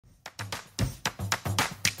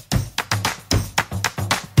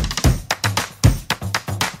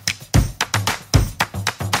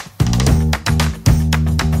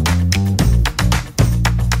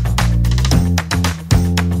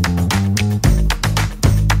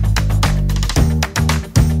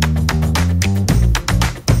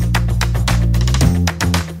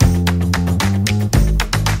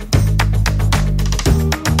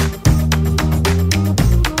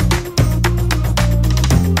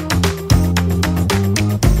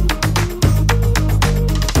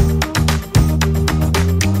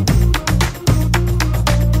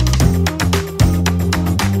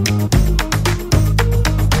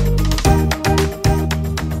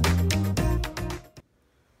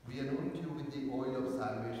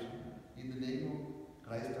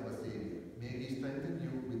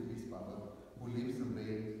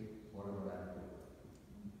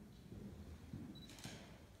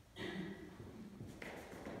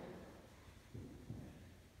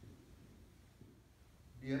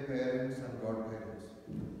Dear parents and godparents,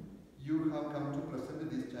 you have come to present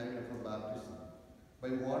this child for baptism by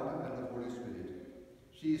water and the Holy Spirit.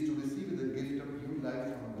 She is to receive the gift of new life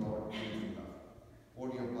from God and love.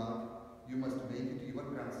 On your part, you must make it your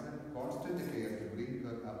constant care to bring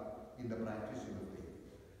her up in the practice of the faith.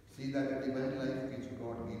 See that the divine life which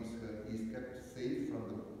God gives her is kept safe from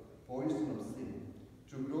the poison of sin,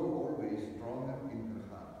 to grow always stronger in her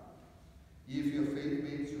heart. If your faith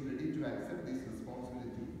makes you ready to accept this responsibility,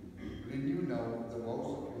 renew now the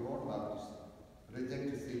vows of your own baptism.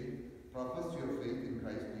 Reject sin, profess your faith in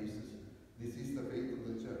Christ Jesus. This is the faith of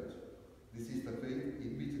the Church. This is the faith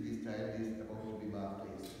in which this child is about to be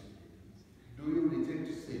baptized. Do you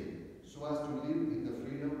reject sin so as to live in the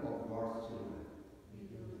freedom of God's children?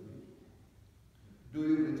 Do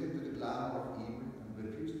you reject the glamour of evil and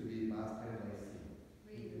refuse to be mastered by sin?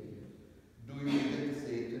 Do you reject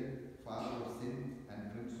Satan, father of sin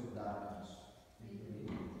and prince of darkness?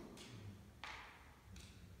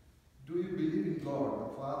 Do you believe in God, the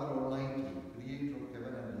Father Almighty, creator of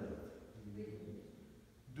heaven and earth?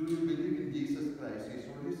 Do you believe in Jesus Christ, his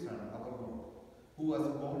only Son, our Lord, who was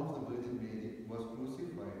born of the Virgin Mary, was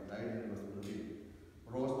crucified, died and was buried,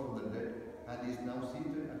 rose from the dead, and is now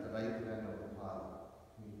seated at the right hand of the Father?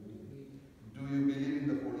 Do you believe in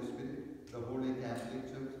the Holy Spirit, the Holy Catholic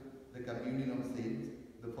Church, the communion of saints,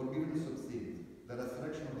 the forgiveness of sins, the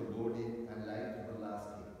resurrection of the body, and life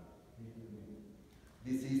everlasting?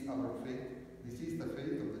 This is our faith. This is the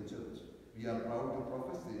faith of the Church. We are proud to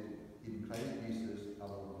profess it in Christ Jesus our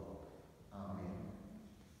Lord. Amen.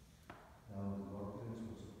 Now the godparents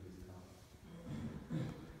also please come.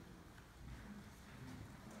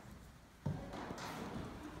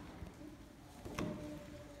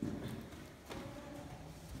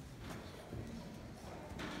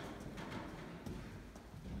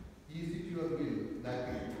 Is it your will that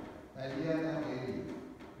Aliana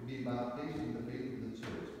be baptized in the faith of the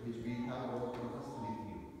Church, which we have all professed with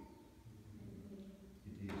you?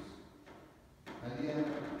 It is.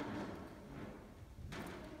 Aliana,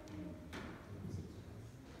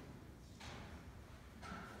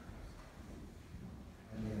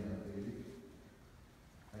 baby,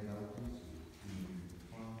 I now please you in the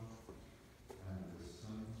Father and the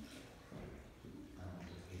Son and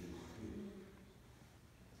the Holy Spirit.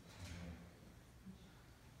 Amen.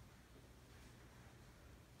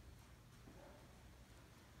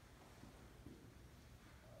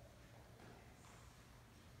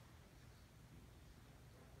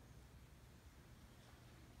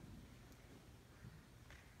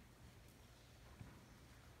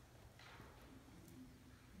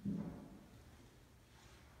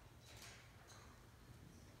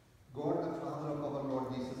 God, the Father of our Lord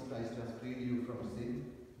Jesus Christ, has freed you from sin,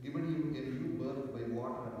 given you a new birth by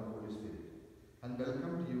water and the Holy Spirit, and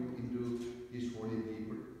welcomed you into his holy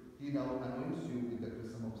people. He now anoints you with the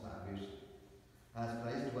chrism of salvation. As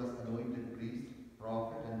Christ was anointed priest,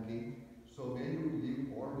 prophet, and king, so may you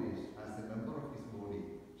live always as a member of his body,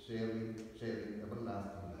 sharing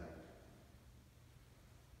everlasting life.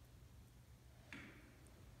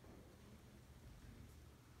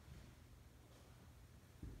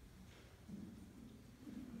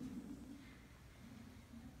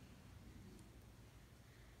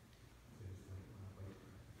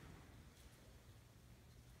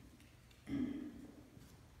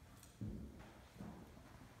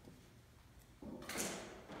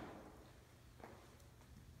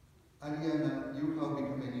 Aliana, you have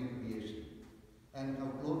become a new creation, and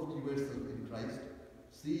have clothed yourself in Christ.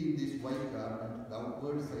 See in this white garment the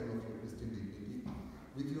outward sign of your Christian dignity,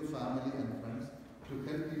 with your family and friends, to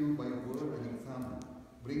help you by word and example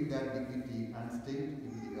bring that dignity unstained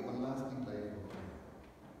into the everlasting life of God.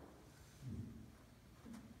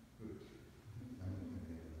 Good.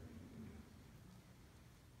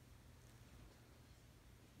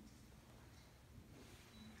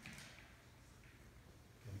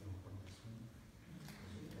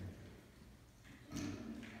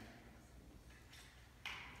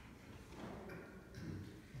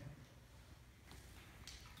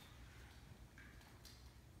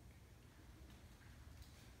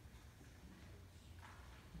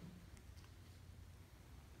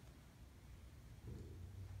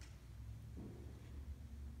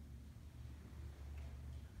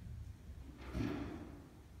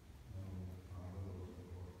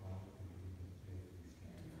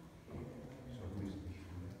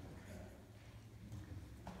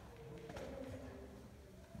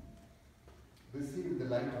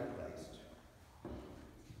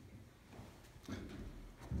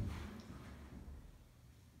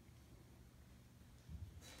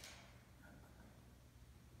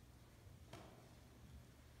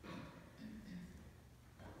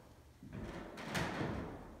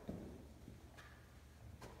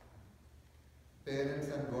 Parents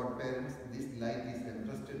and godparents, this light is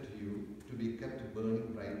entrusted to you to be kept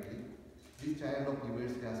burning brightly. This child of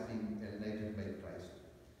yours has been enlightened by Christ.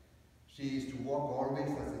 She is to walk always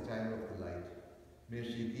as a child of the light. May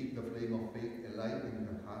she keep the flame of faith alive in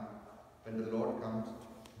her heart. When the Lord comes,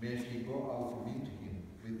 may she go out to meet him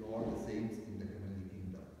with all the saints in the heavenly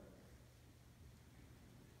kingdom.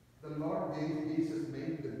 The Lord gave Jesus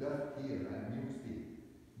made the deaf hear and mute speak.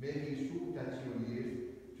 May he soon touch your ears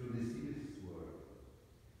to receive his word,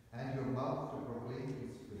 and your mouth to proclaim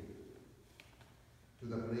his faith. To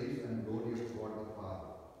the praise and glory of God the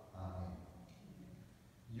Father. Amen.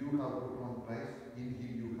 You have put on Christ, in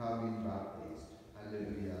him you have been baptized.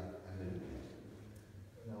 Alleluia, alleluia.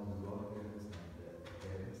 Now the Lord parents and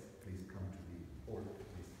parents, please come to the old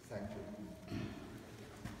sanctuary.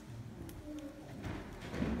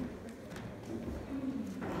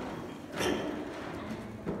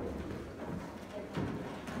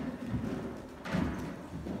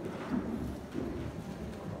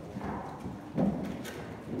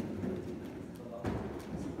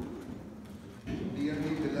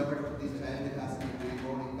 Dearly beloved, this child has been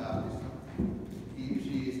reborn in baptism.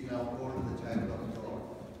 She is now called the child of God.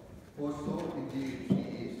 For so indeed she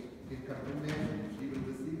is. In confirmation, she will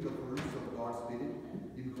receive the fullness of God's Spirit.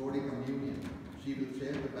 In Holy Communion, she will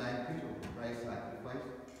share the banquet of Christ's sacrifice,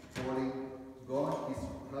 calling God is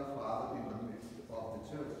her Father in the midst of the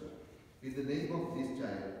church. In the name of this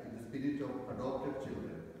child, in the spirit of adopted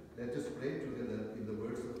children, let us pray together in the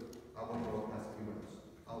words of our Lord has given us.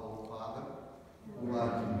 Our Father, who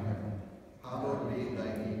art in heaven, hallowed be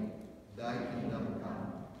thy name. Thy kingdom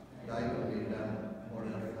come, thy will be done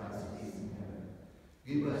on earth as it is in heaven.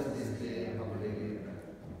 Give us this day our daily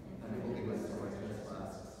bread, and forgive us our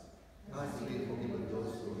trespasses, as we forgive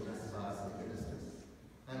those who trespass against us.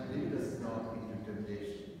 And lead us not into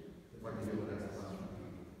temptation, but deliver us from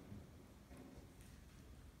evil.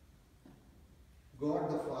 God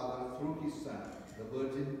the Father, through his Son, the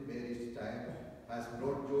Virgin Mary's child, has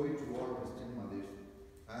brought joy to all Christian mothers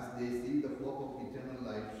as they see the hope of eternal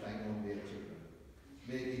life shine on their children.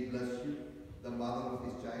 May he bless you, the mother of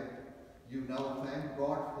this child. You now thank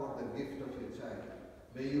God for the gift of your child.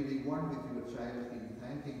 May you be one with your child in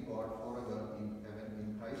thanking God forever in heaven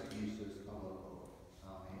in Christ Jesus our Lord.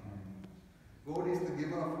 Amen. God is the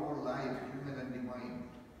giver of all life, human and divine.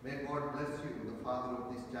 May God bless you, the father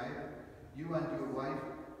of this child. You and your wife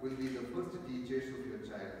will be the first teachers of your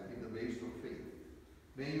child in the ways of faith.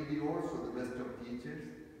 May you be also the best of teachers,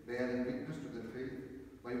 bearing witness to the faith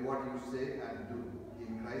by what you say and do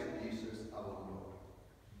in Christ Jesus our Lord.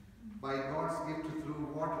 By God's gift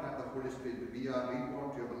through water and the Holy Spirit, we are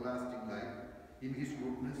reborn to everlasting life. In his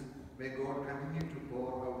goodness, may God continue to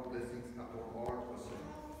pour out blessings upon all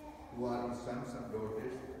persons who are his sons and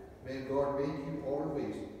daughters. May God make you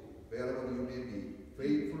always, wherever you may be,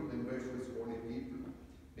 faithful members of his holy people.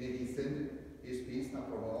 May he send his peace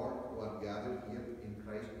upon all who are gathered here in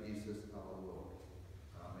Christ Jesus our Lord.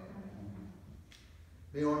 Amen.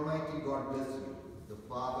 May Almighty God bless you, the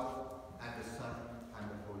Father, and the Son, and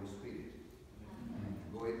the Holy Spirit. Amen.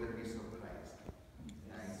 Go in the peace of Christ.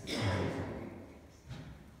 Thanks.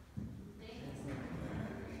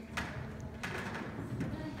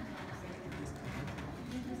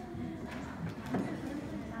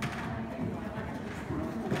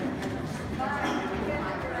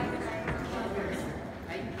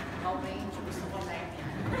 How bem, gusto ko tayo yan.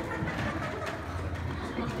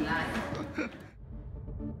 Live.